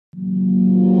Hey,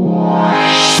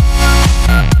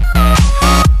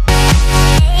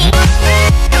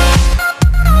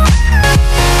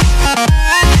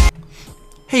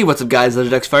 what's up guys,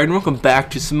 Legend X Fire, and welcome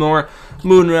back to some more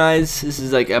Moonrise. This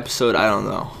is like episode, I don't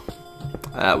know.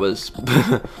 That was,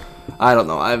 I don't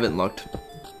know, I haven't looked.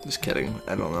 Just kidding,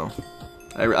 I don't know.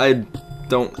 I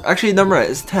don't, actually, number right,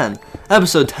 it's 10.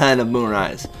 Episode 10 of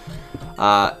Moonrise.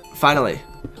 Finally,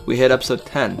 we hit episode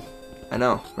 10. I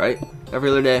know, right? Every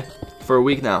other day for a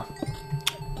week now.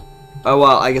 Oh,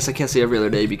 well, I guess I can't say every other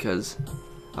day because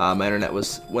my internet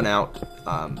went out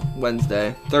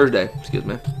Thursday, excuse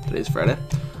me. Today's Friday.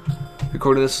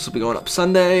 Recording this will be going up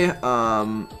Sunday.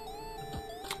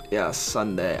 Yeah,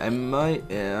 Sunday. I might,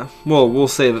 yeah. Well, we'll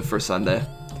save it for Sunday.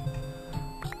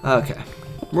 Okay.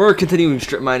 We're continuing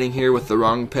strip mining here with the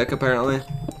wrong pick, apparently.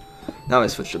 Now I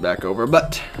switched it back over,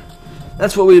 but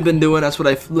that's what we've been doing. That's what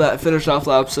I finished off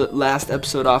last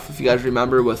episode off, if you guys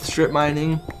remember, with strip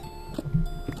mining.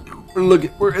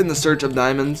 We're in the search of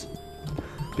diamonds.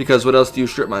 Because what else do you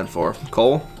strip mine for?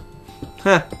 Coal?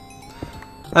 Heh.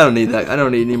 I don't need that. I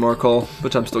don't need any more coal,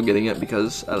 which I'm still getting it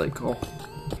because I like coal.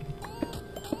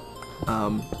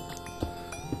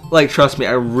 Like, trust me,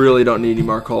 I really don't need any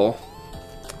more coal.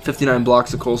 59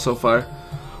 blocks of coal so far.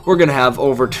 We're gonna have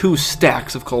over 2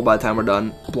 stacks of coal by the time we're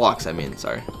done. Blocks, I mean,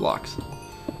 sorry, blocks.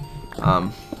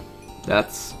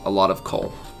 That's a lot of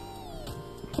coal.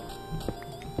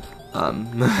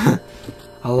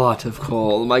 A lot of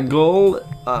coal. My goal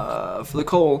for the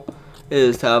coal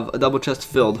is to have a double chest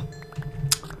filled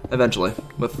eventually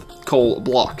with coal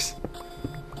blocks.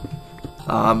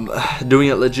 Doing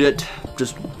it legit,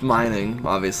 just mining.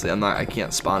 Obviously, I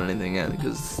can't spawn anything in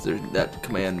because that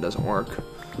command doesn't work.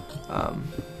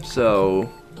 So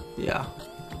yeah.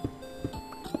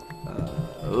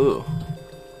 Ooh.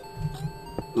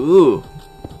 Ooh.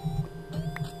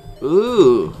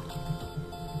 Ooh.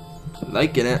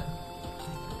 Liking it.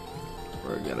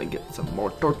 We're gonna get some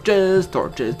more torches.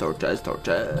 Grab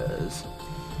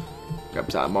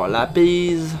some more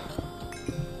lapis.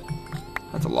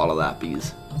 That's a lot of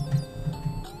lapis.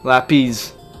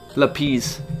 Lapis.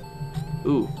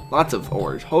 Ooh, lots of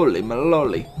ores. Holy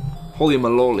maloli. Holy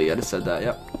maloli. I just said that,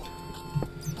 yep.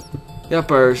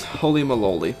 Yepers. Holy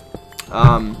maloli.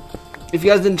 If you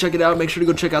guys didn't check it out, make sure to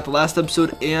go check out the last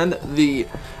episode and the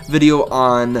video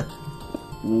on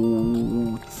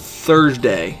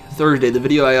Thursday, the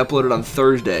video I uploaded on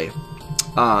Thursday.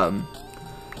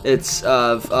 It's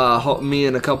of me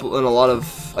and a lot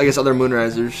of, I guess, other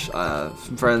Moonrisers,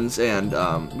 some friends, and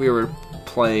we were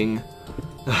playing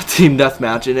team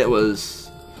deathmatch, and it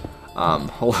was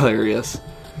hilarious.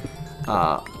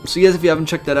 So you guys, if you haven't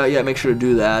checked that out yet, make sure to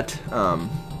do that,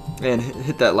 and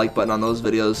hit that like button on those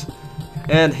videos,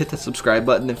 and hit the subscribe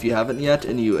button if you haven't yet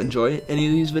and you enjoy any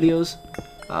of these videos,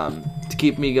 to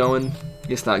keep me going.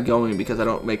 It's not going because I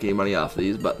don't make any money off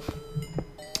these, but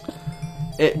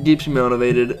it keeps me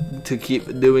motivated to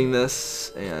keep doing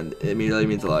this, and it really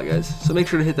means a lot, guys. So make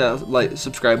sure to hit that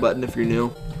subscribe button if you're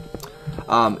new.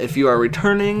 If you are a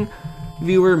returning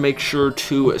viewer, make sure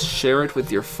to share it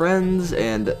with your friends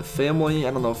and family.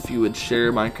 I don't know if you would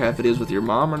share Minecraft videos with your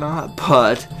mom or not,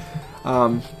 but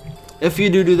if you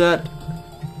do that,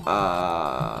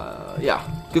 yeah,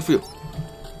 good for you.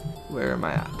 Where am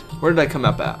I at? Where did I come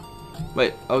up at?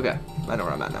 Wait, okay, I know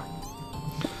where I'm at now.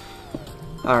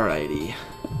 Alrighty.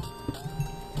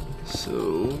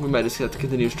 So we might just have to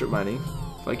continue strip mining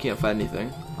if I can't find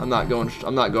anything. I'm not going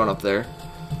up there.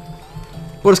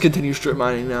 We'll just continue strip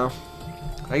mining now.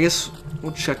 I guess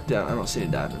we'll check down. I don't see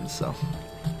any diamonds, so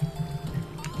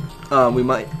we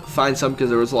might find some because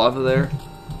there was lava there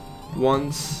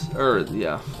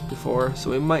before. So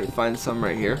we might find some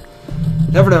right here.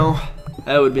 Never know.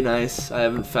 That would be nice. I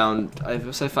found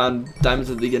diamonds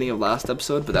at the beginning of last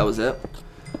episode, but that was it.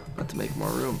 Not to make more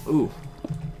room. Ooh.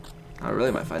 I really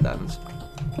might find diamonds.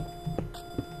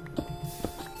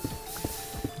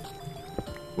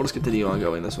 We'll just continue on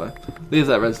going this way. Leave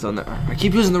that redstone there. I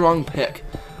keep using the wrong pick.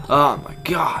 Oh my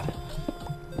god.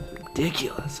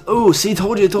 Ridiculous. Oh, see,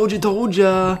 told ya.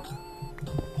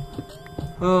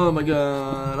 Oh my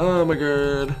god. Oh my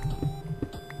god.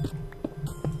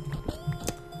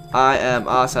 I am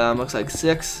awesome. Looks like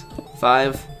 6,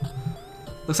 5.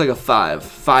 Looks like a 5.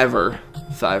 Fiver.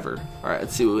 Alright,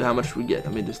 let's see how much we get.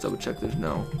 Let me just double check. There's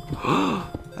no.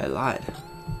 I lied.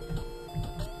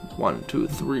 1, 2,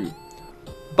 3,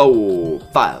 4,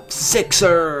 5,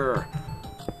 6er.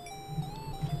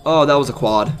 Oh, that was a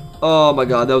quad. Oh my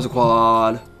god, that was a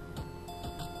quad.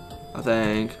 I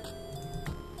think.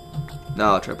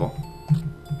 No, triple.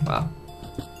 Wow.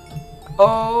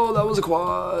 Oh, that was a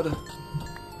quad.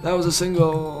 That was a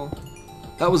single.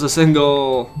 That was a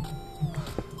single.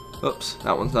 Oops,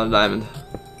 that one's not a diamond.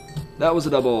 That was a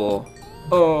double.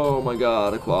 Oh my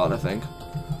god, a quad, I think.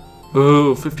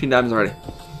 Ooh, 15 diamonds already.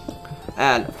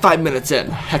 And 5 minutes in.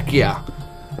 Heck yeah.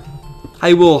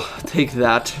 I will take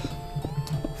that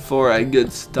for a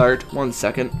good start. 1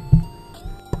 second.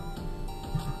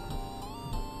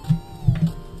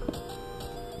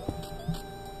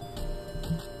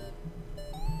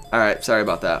 Alright, sorry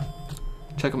about that.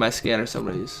 Checking my scanner,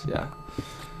 somebody's, yeah.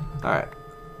 Alright.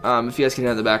 If you guys can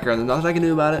hear in the background, there's nothing I can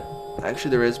do about it.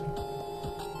 Actually, there is.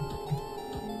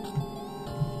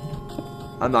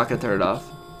 I'm not gonna turn it off.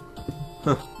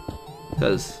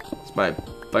 Because it's my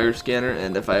fire scanner,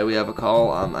 and if we have a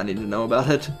call, I need to know about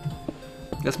it.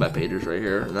 I guess my pager's right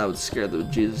here, and that would scare the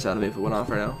Jesus out of me if it went off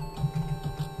right now.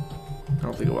 I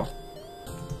don't think it will.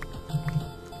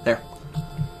 There.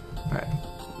 Alright.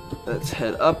 Let's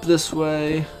head up this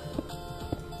way.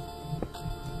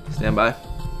 Stand by.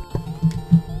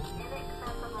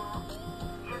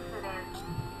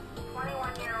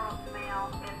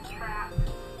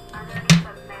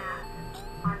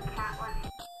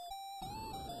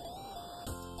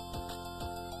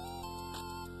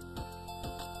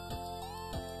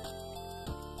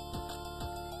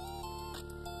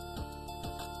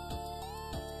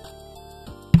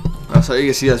 So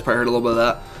you guys probably heard a little bit of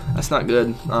that. That's not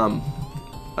good.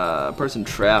 Person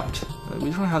trapped. We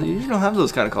usually don't have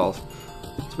those kind of calls.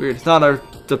 It's weird. It's not our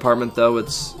department though.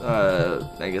 It's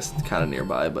I guess kind of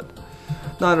nearby, but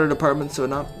not our department, so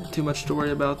not too much to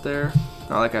worry about there.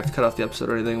 Not like I have to cut off the episode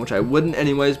or anything, which I wouldn't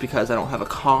anyways because I don't have a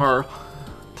car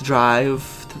to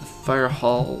drive to the fire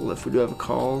hall if we do have a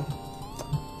call.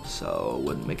 So it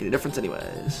wouldn't make any difference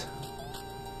anyways.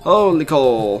 Holy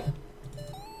coal!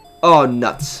 Oh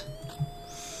nuts!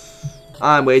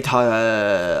 I'm way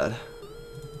tired.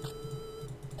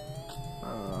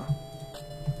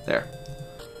 There.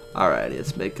 Alrighty,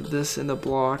 let's make this into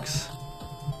blocks.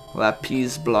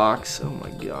 Lapis blocks. Oh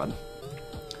my god.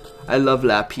 I love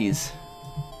lapis.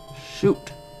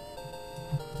 Shoot.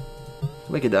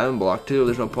 Make a diamond block too.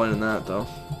 There's no point in that though.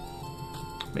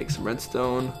 Make some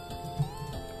redstone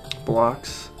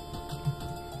blocks.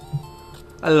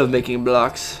 I love making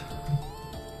blocks.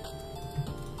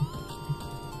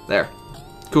 There.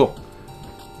 Cool.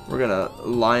 We're gonna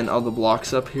line all the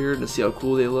blocks up here to see how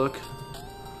cool they look.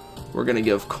 We're gonna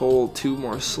give coal 2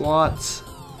 more slots.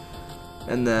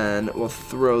 And then we'll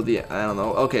throw the, I don't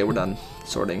know. Okay, we're done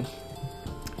sorting.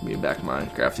 Give me back my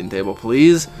crafting table,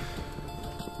 please.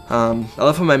 I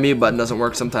love how my mute button doesn't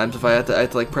work sometimes. If I have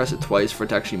to like press it twice for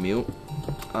it to actually mute.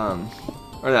 Or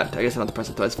not, I guess I don't have to press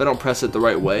it twice. If I don't press it the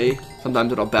right way,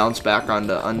 sometimes it'll bounce back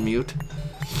onto unmute.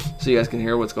 So you guys can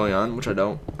hear what's going on, which I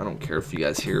don't. I don't care if you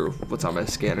guys hear what's on my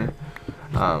scanner.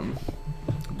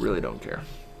 Really don't care.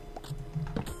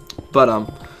 But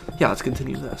yeah, let's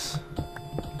continue this.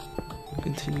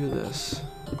 Continue this.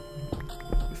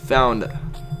 We found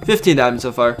 15 diamonds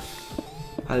so far.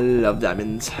 I love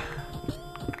diamonds.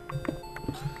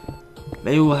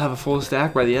 Maybe we'll have a full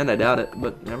stack by the end. I doubt it,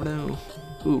 but never know.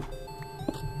 Ooh.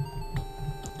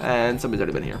 And somebody's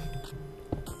already been here.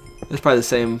 It's probably the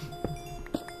same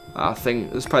thing.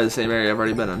 It's probably the same area I've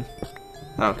already been in.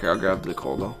 I don't care. I'll grab the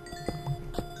coal though.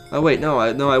 Oh wait, no,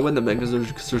 I wouldn't have been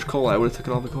because there's coal. I would have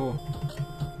taken all the coal.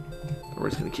 We're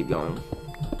just gonna keep going.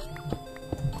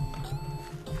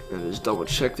 And just double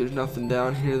check. There's nothing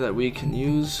down here that we can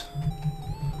use.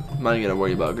 I'm not even gonna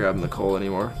worry about grabbing the coal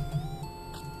anymore.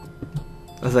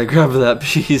 As I grab that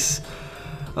piece.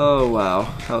 Oh wow,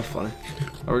 that was funny.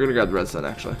 Oh, we're gonna grab the redstone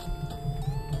actually.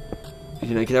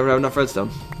 You know, you can never have enough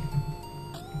redstone.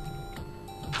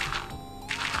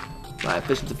 My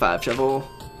efficiency 5 shovel.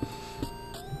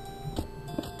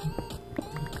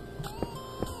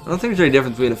 I don't think there's any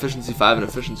difference between efficiency 5 and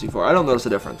efficiency 4. I don't notice a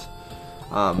difference.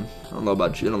 I don't know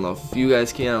about you. I don't know if you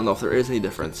guys can. I don't know if there is any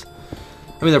difference.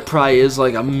 I mean, there probably is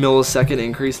like a millisecond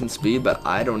increase in speed, but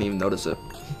I don't even notice it.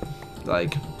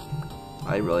 Like,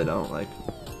 I really don't. Like,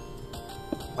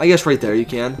 I guess right there you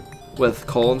can with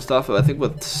coal and stuff. But I think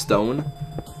with stone,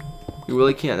 you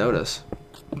really can't notice.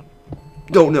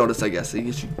 Don't notice, I guess. I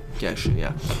guess you can't.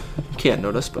 Yeah, you can't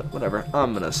notice, but whatever.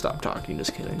 I'm gonna stop talking.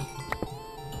 Just kidding.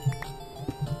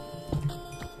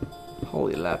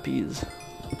 Holy lapis.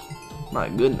 My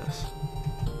goodness.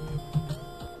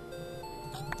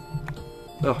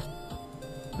 Oh.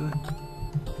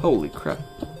 Holy crap.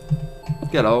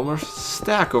 Got almost a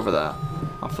stack over that.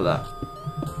 Off of that.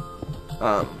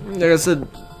 Like I said,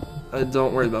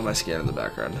 don't worry about my scan in the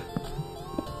background.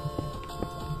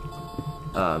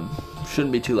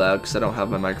 Shouldn't be too loud because I don't have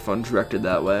my microphone directed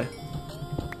that way.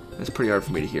 It's pretty hard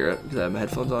for me to hear it because I have my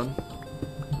headphones on.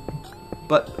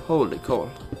 but holy coal.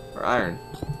 Or iron.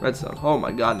 Redstone. Oh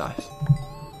my god, nice.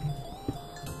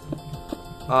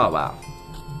 Oh wow.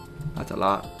 That's a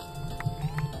lot.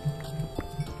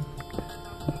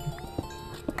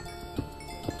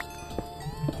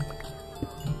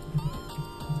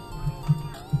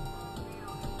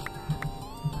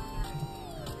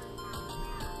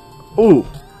 Ooh.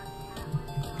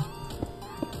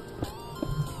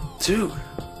 Dude.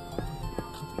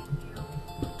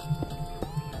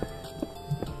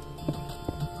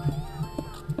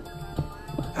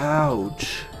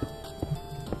 Ouch.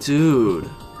 Dude.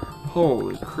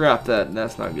 Holy crap,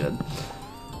 that's not good.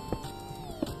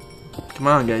 Come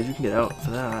on, guys, you can get out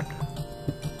for that.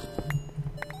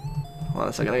 Hold on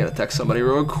a second, I gotta text somebody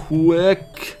real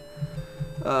quick.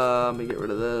 Let me get rid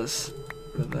of this,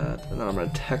 rid of that, and then I'm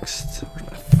gonna text. Where's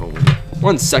my phone?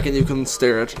 1 second, you can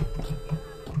stare at.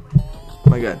 Oh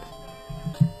my god.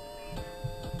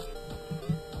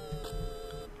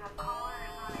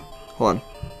 Hold on.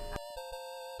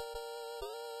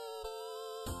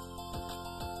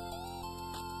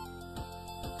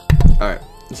 Alright,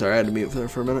 sorry, I had to mute there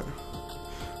for a minute.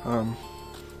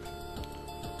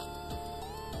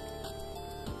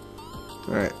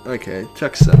 Alright, okay,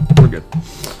 check set. We're good.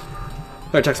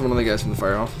 I texted one of the guys from the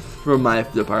fire hall, from my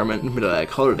department, and be like,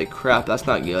 holy crap, that's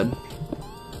not good.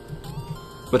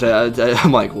 But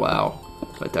I'm like, wow.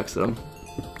 I texted him.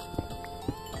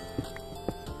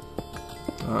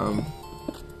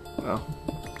 Wow.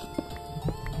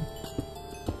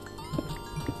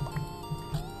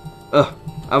 Ugh,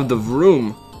 out of the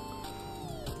room.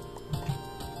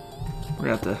 We're gonna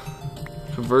have to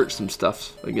convert some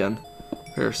stuff again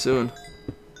very soon.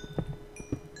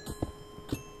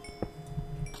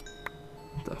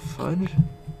 The fudge?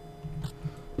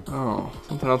 Oh,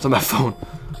 something else on my phone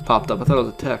popped up. I thought it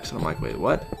was a text, and I'm like, wait,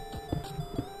 what?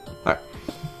 Alright.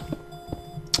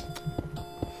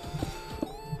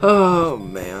 Oh,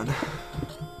 man.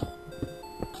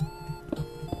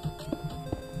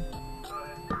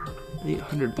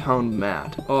 £800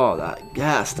 mat. Oh, that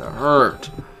gas to hurt.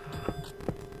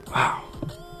 Wow.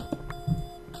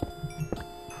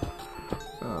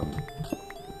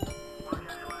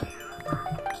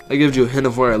 That gives you a hint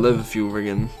of where I live if you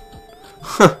friggin'.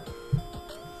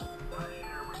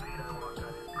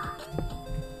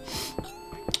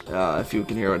 If you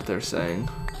can hear what they're saying.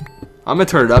 I'm gonna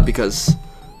turn it up because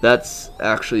that's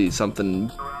actually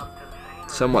something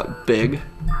somewhat big.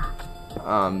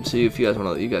 So if you guys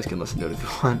want to, you guys can listen to it if you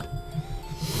want.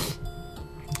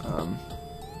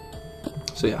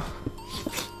 So yeah,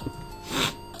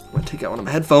 I'm gonna take out one of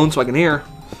my headphones so I can hear.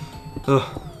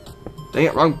 Ugh. Dang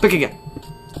it, wrong pick again.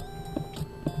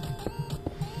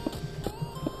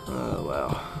 Oh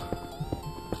wow.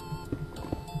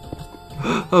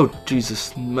 Oh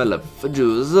Jesus, my love for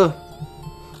Jews.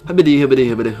 Hibbity hibbity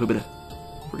hibbity hibbity.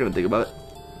 We're gonna think about it.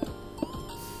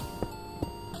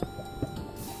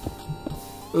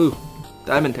 Ooh,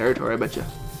 diamond territory, I bet you.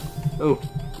 Oh,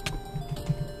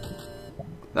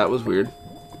 that was weird.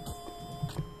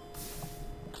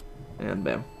 And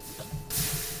bam.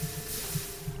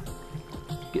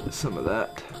 Get some of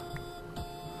that.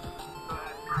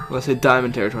 When I say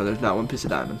diamond territory, there's not one piece of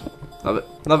diamond. Love it,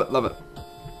 love it, love it.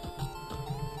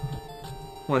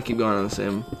 I want to keep going on the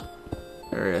same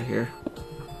area here.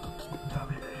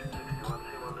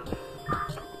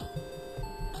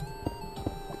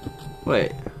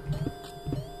 Wait.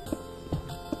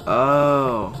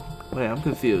 Oh. Wait, I'm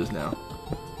confused now.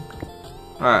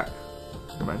 Alright.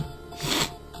 Never mind.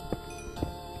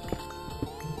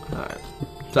 Alright.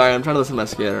 Sorry, I'm trying to listen to my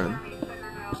scanner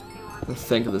and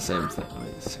think of the same thing.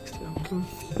 Wait, 60. I'm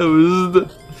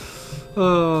confused.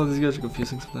 Oh, these guys are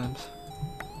confusing sometimes.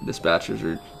 Dispatchers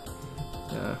are,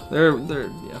 yeah, they're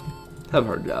yeah, have a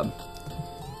hard job.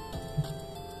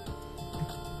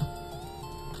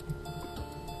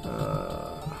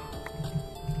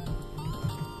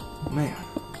 Man,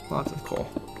 lots of coal.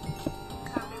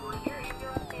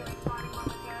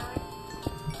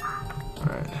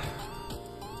 Alright.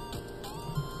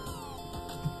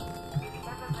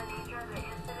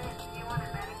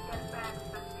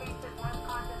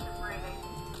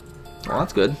 Well,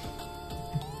 that's good.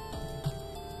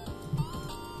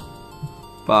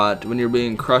 But when you're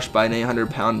being crushed by an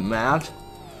 800-pound mat,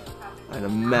 I'd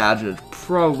imagine it's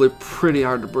probably pretty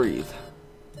hard to breathe.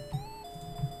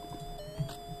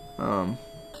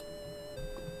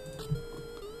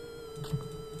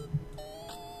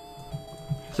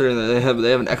 Considering that they have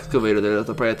an excavator there that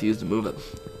they'll probably have to use to move it.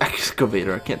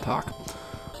 Excavator, I can't talk.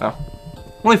 Wow.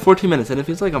 Only 14 minutes in, it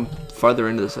feels like I'm farther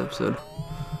into this episode.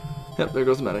 Yep, there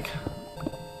goes the medic.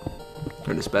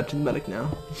 They're dispatching the medic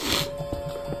now.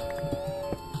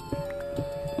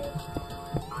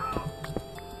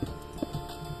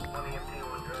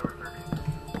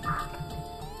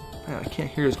 I can't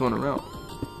hear what's going around.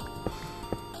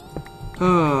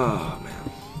 Oh,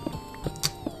 man.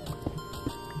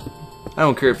 I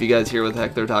don't care if you guys hear what the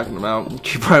heck they're talking about.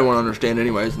 You probably won't understand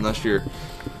anyways, unless you're,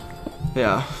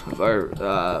 yeah,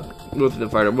 with the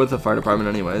fire department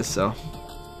anyways. So,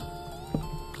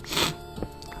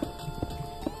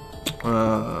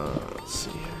 let's see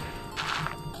here.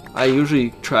 I usually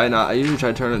try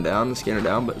to turn it down, the scanner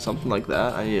down, but something like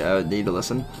that, I would need to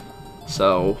listen.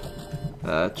 So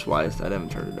that's why I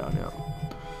haven't turned it down yet.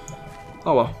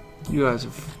 Oh well, you guys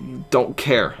you don't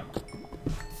care.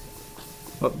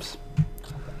 Whoops.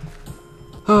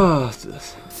 Oh, let's do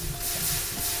this.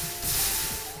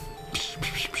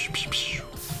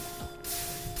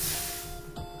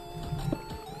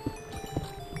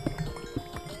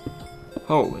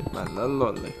 Holy my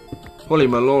lolly. Holy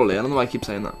my lolly. I don't know why I keep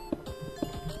saying that.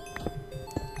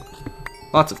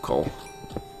 Lots of coal.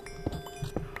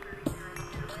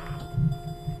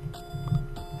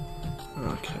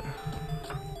 Okay.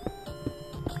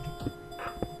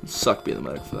 Suck being the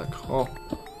medic for that call.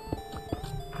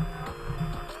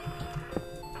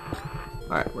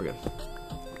 Alright, we're good.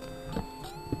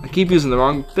 I keep using the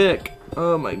wrong pick.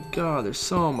 Oh my god, there's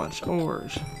so much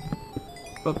ores.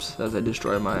 Oops, as I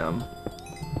destroy my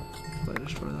did I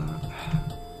destroy that?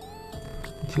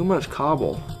 Too much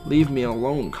cobble. Leave me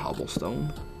alone,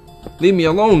 cobblestone. Leave me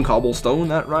alone, cobblestone.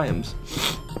 That rhymes.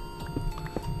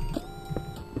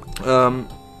 I don't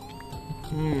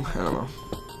know.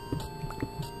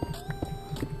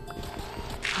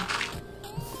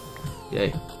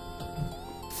 Yay.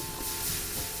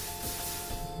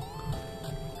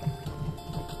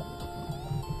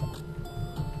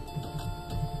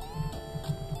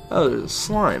 Oh, there's a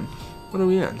slime. What are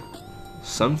we in?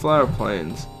 Sunflower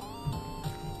Plains.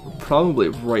 We're probably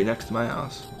right next to my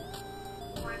house.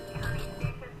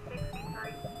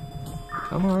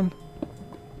 Come on.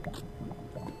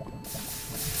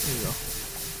 There you go.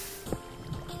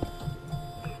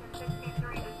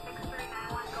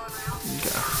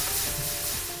 Okay.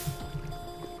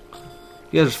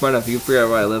 You guys are smart enough. You can figure out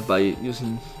where I live by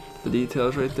using the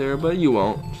details right there, but you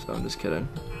won't, so I'm just kidding.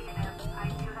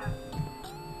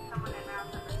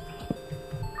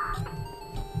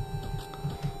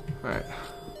 Alright.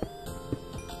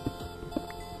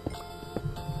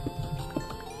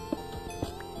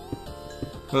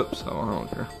 Oops, oh, I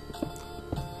don't care.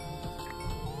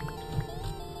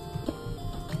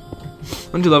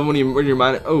 Don't you love when you're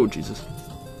mining? Oh, Jesus.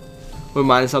 When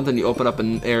mining something, you open up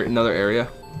another area.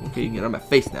 Okay, you can get on my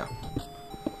face now.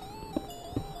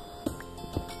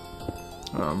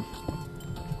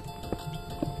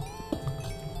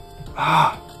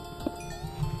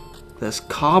 This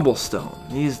cobblestone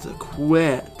needs to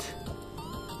quit.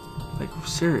 Like,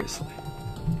 seriously.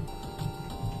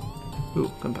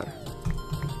 Ooh, gunpowder.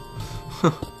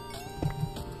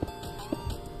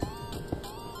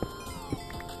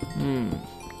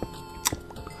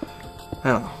 I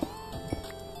don't know.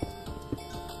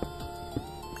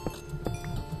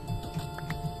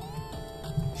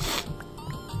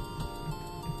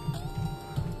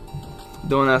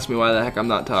 Don't ask me why the heck I'm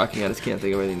not talking. I just can't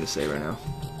think of anything to say right now.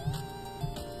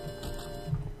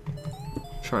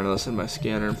 Trying to listen to my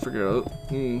scanner and figure out,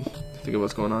 think of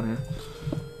what's going on here.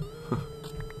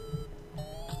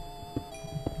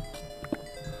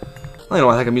 I don't know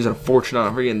why the heck I'm using a fortune on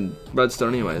a freaking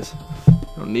redstone anyways. I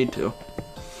don't need to.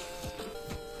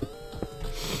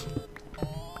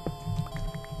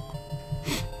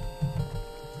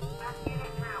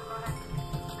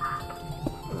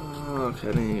 Okay,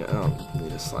 I don't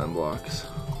need a slime blocks.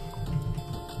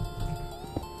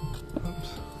 Oops.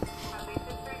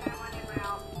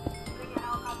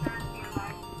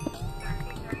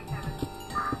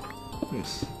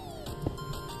 Nice.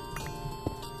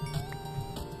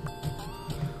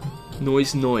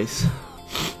 Noise.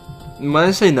 When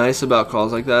I say nice about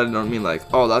calls like that, I don't mean like,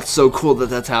 oh, that's so cool that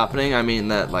that's happening. I mean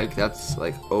that, like, that's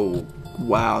like, oh,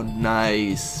 wow,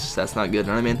 nice. That's not good,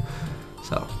 you know what I mean?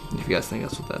 So, if you guys think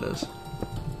that's what that is.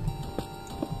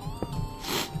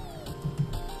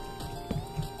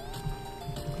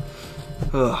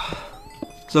 Ugh.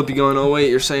 So if you're going, oh wait,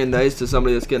 you're saying nice to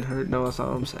somebody that's getting hurt? No, that's not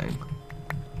what I'm saying.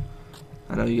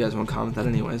 I know you guys won't comment that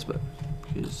anyways, but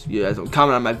you guys don't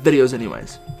comment on my videos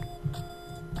anyways.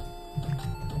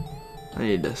 I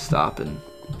need to stop and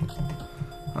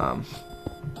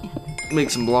make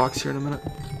some blocks here in a minute.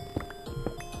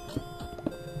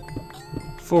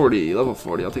 40, level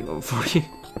 40, I'll take level 40.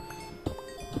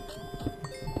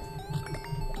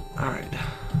 Alright.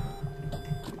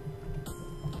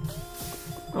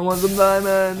 I want some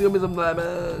diamonds, give me some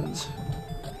diamonds.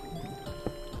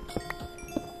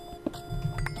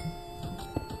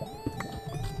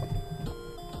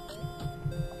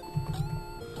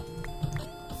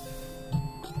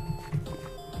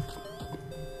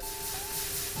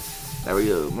 There we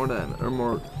go. More diamond, or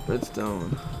more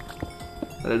redstone.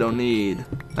 That I don't need.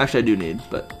 Actually, I do need,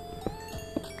 but...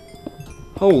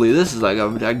 Holy, this is like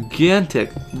a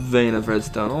gigantic vein of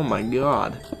redstone. Oh my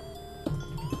god.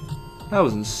 That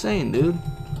was insane, dude.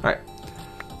 Alright.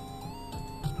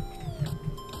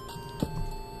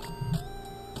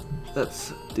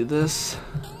 Let's do this.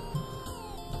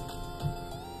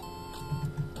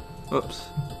 Oops.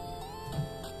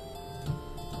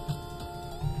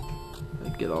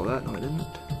 Did I get all that? No, I didn't.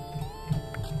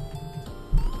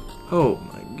 Oh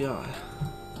my god.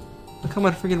 Look how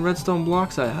much freaking redstone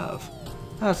blocks I have.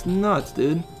 That's nuts,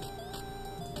 dude.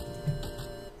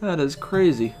 That is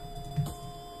crazy.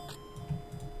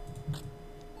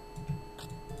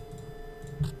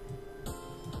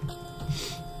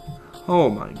 Oh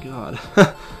my god.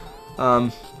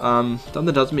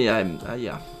 Something tells me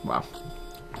yeah, wow.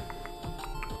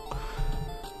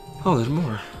 Oh, there's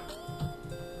more.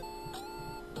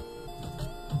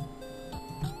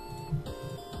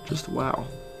 Just wow.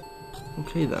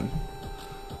 Okay then.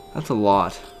 That's a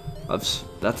lot. That's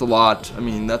a lot. I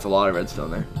mean, that's a lot of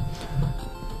redstone there.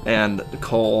 And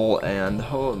coal and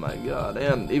oh my god,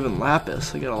 and even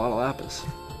lapis. I got a lot of lapis.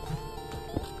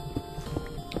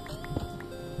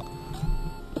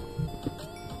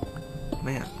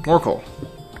 Man, more coal.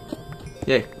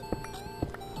 Yay.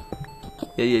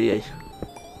 Yay, yay, yay.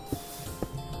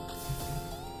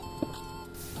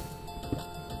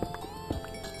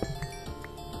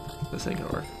 This ain't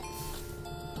gonna work.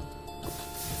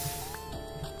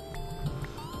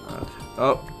 Okay.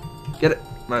 Oh, get it,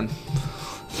 man.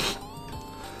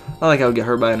 I like I would get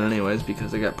hurt by it anyways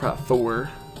because I got prop 4,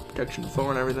 protection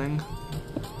 4 and everything.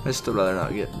 I still rather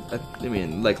not get, I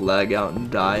mean, like lag out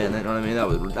and die in it, you know what I mean?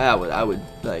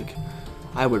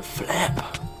 I would flip.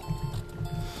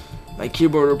 My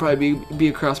keyboard would probably be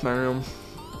across my room.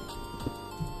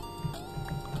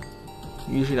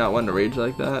 Usually not one to rage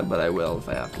like that, but I will if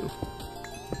I have to.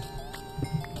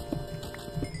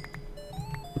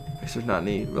 I guess there's not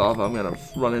any lava I'm gonna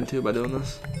run into by doing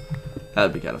this.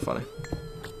 That'd be kind of funny.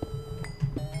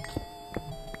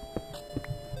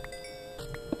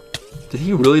 Did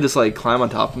he really just like climb on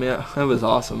top of me? That was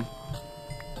awesome.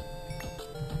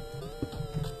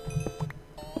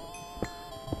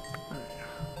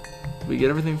 Did we get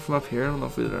everything from up here? I don't know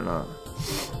if we did or not.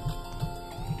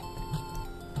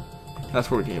 That's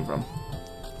where we came from.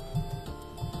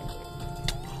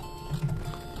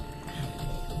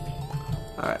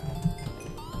 Alright.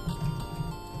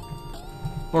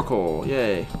 More coal,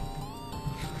 yay.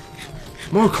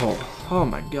 More coal. Oh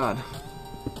my god.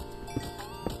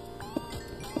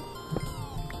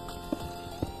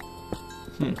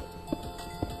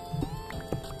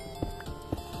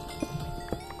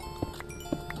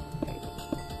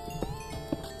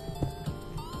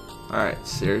 Alright,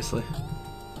 seriously.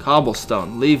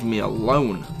 Cobblestone, leave me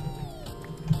alone.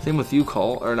 Same with you,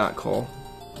 coal, or not coal.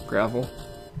 Gravel.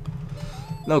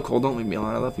 No, coal, don't leave me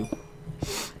alone, I love you.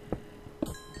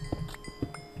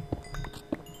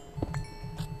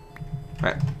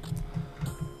 Alright.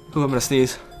 Ooh, I'm gonna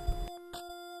sneeze.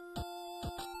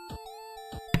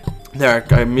 There,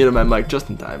 I muted my mic just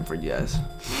in time for you guys.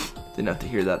 Didn't have to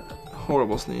hear that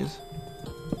horrible sneeze.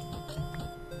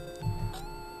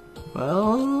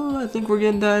 Well, I think we're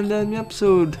getting time to end the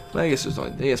episode. I guess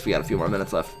we got a few more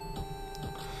minutes left.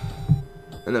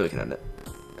 And then we can end it.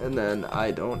 And then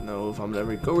I don't know if I'm gonna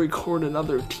ever go record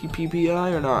another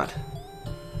TPPI or not.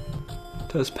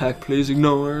 Test pack, please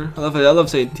ignore. I love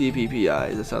saying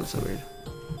TPPI. That sounds so weird.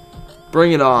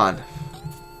 Bring it on.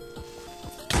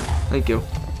 Thank you.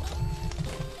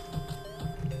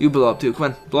 You blow up too. Come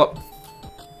on, blow up.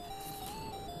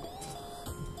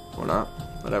 Or not.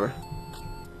 Whatever.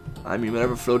 I mean,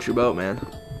 whatever floats your boat, man.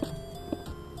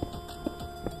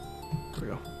 There we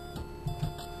go.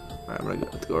 Alright, I'm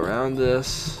gonna have to go around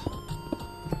this.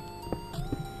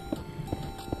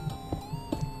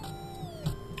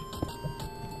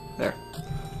 There.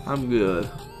 I'm good.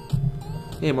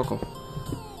 Hey, more coal.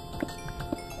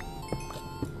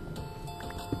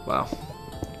 Wow.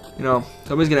 You know,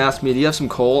 somebody's gonna ask me, do you have some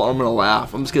coal? I'm gonna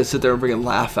laugh. I'm just gonna sit there and freaking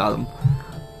laugh at them.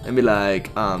 And be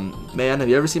like, man, have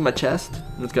you ever seen my chest?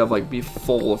 And it's gonna like be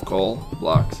full of coal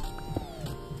blocks.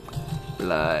 Be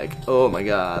like, oh my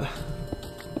god.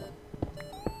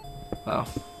 Wow.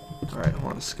 Alright, I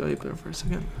want to Skype there for a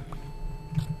second.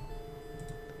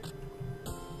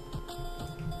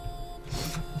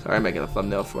 Sorry, I'm making a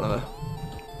thumbnail for one of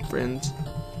the friends.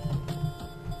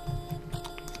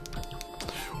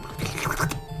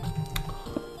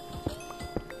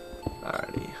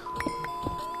 Alrighty.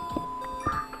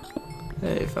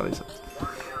 Hey, found these.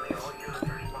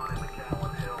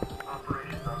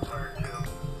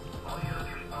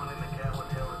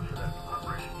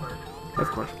 Of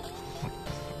course.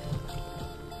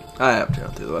 I have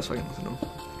channel 2 though, so I can listen to them.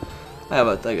 I have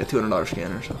like a $200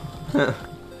 scanner, so.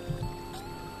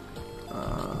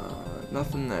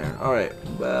 Nothing there. Alright,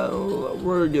 well,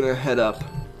 we're gonna head up.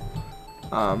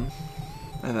 I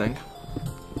think.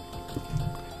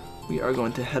 We are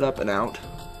going to head up and out.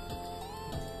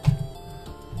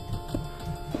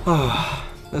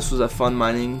 This was a fun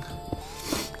mining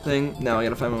thing. Now I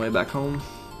gotta find my way back home.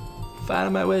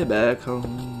 Finding my way back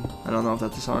home. I don't know if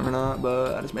that's a song or not,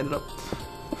 but I just made it up.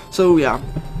 So yeah.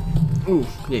 Ooh,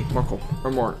 yay, more coal.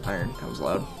 Or more iron. That was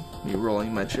loud. Me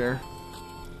rolling my chair.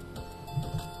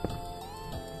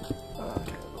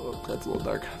 Okay, oh, that's a little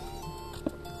dark.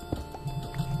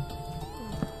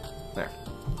 There.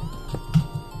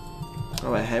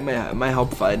 Oh, it might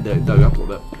help if I dug up a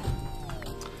little bit.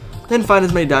 Didn't find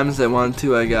as many diamonds as I wanted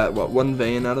to. I got, what, 1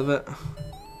 vein out of it?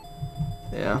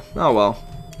 Yeah. Oh, well.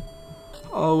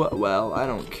 Oh, well, I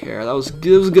don't care. It was a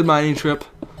good mining trip.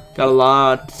 Got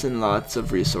lots and lots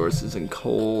of resources and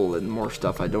coal and more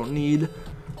stuff I don't need.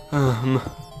 I'll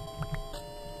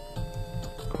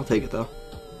take it, though.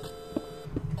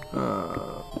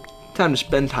 Time to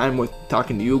spend time with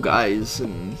talking to you guys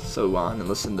and so on, and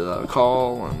listen to the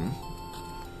call, and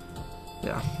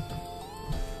yeah.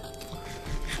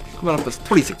 Coming up with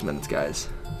 26 minutes, guys.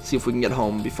 See if we can get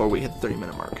home before we hit the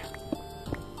 30-minute mark.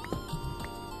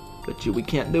 Bet you we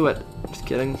can't do it. Just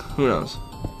kidding. Who knows?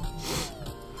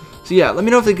 So yeah, let me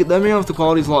know if the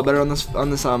quality's a lot better on this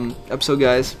episode,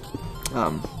 guys.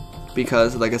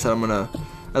 Because like I said, and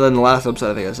then the last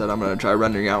episode I think I said I'm gonna try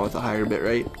rendering out with a higher bit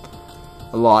rate,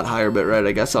 a lot higher bit rate.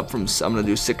 I guess I'm gonna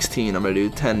do 16. I'm gonna do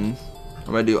 10. I'm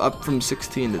gonna do up from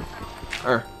 16 to,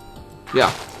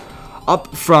 yeah,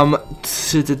 up from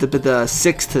 6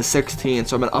 to 16.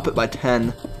 So I'm gonna up it by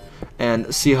 10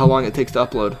 and see how long it takes to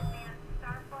upload.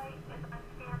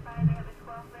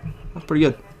 That's pretty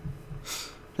good.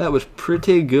 That was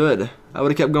pretty good. I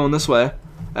would have kept going this way.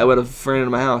 I would have ran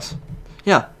into my house.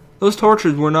 Yeah, those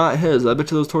torches were not his. I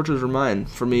bet you those torches were mine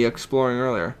for me exploring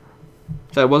earlier.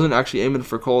 So I wasn't actually aiming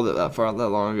for coal that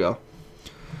long ago.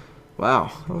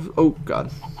 Wow. Oh,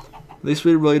 God. At least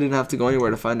we really didn't have to go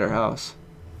anywhere to find our house.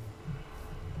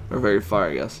 Or very far,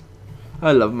 I guess.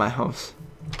 I love my house.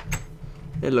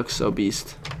 It looks so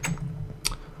beast.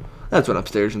 Let's run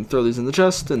upstairs and throw these in the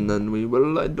chest, and then we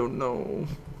will, I don't know.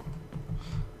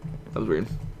 That was weird.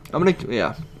 I'm gonna,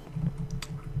 yeah.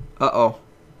 Uh-oh.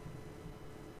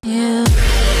 Yeah.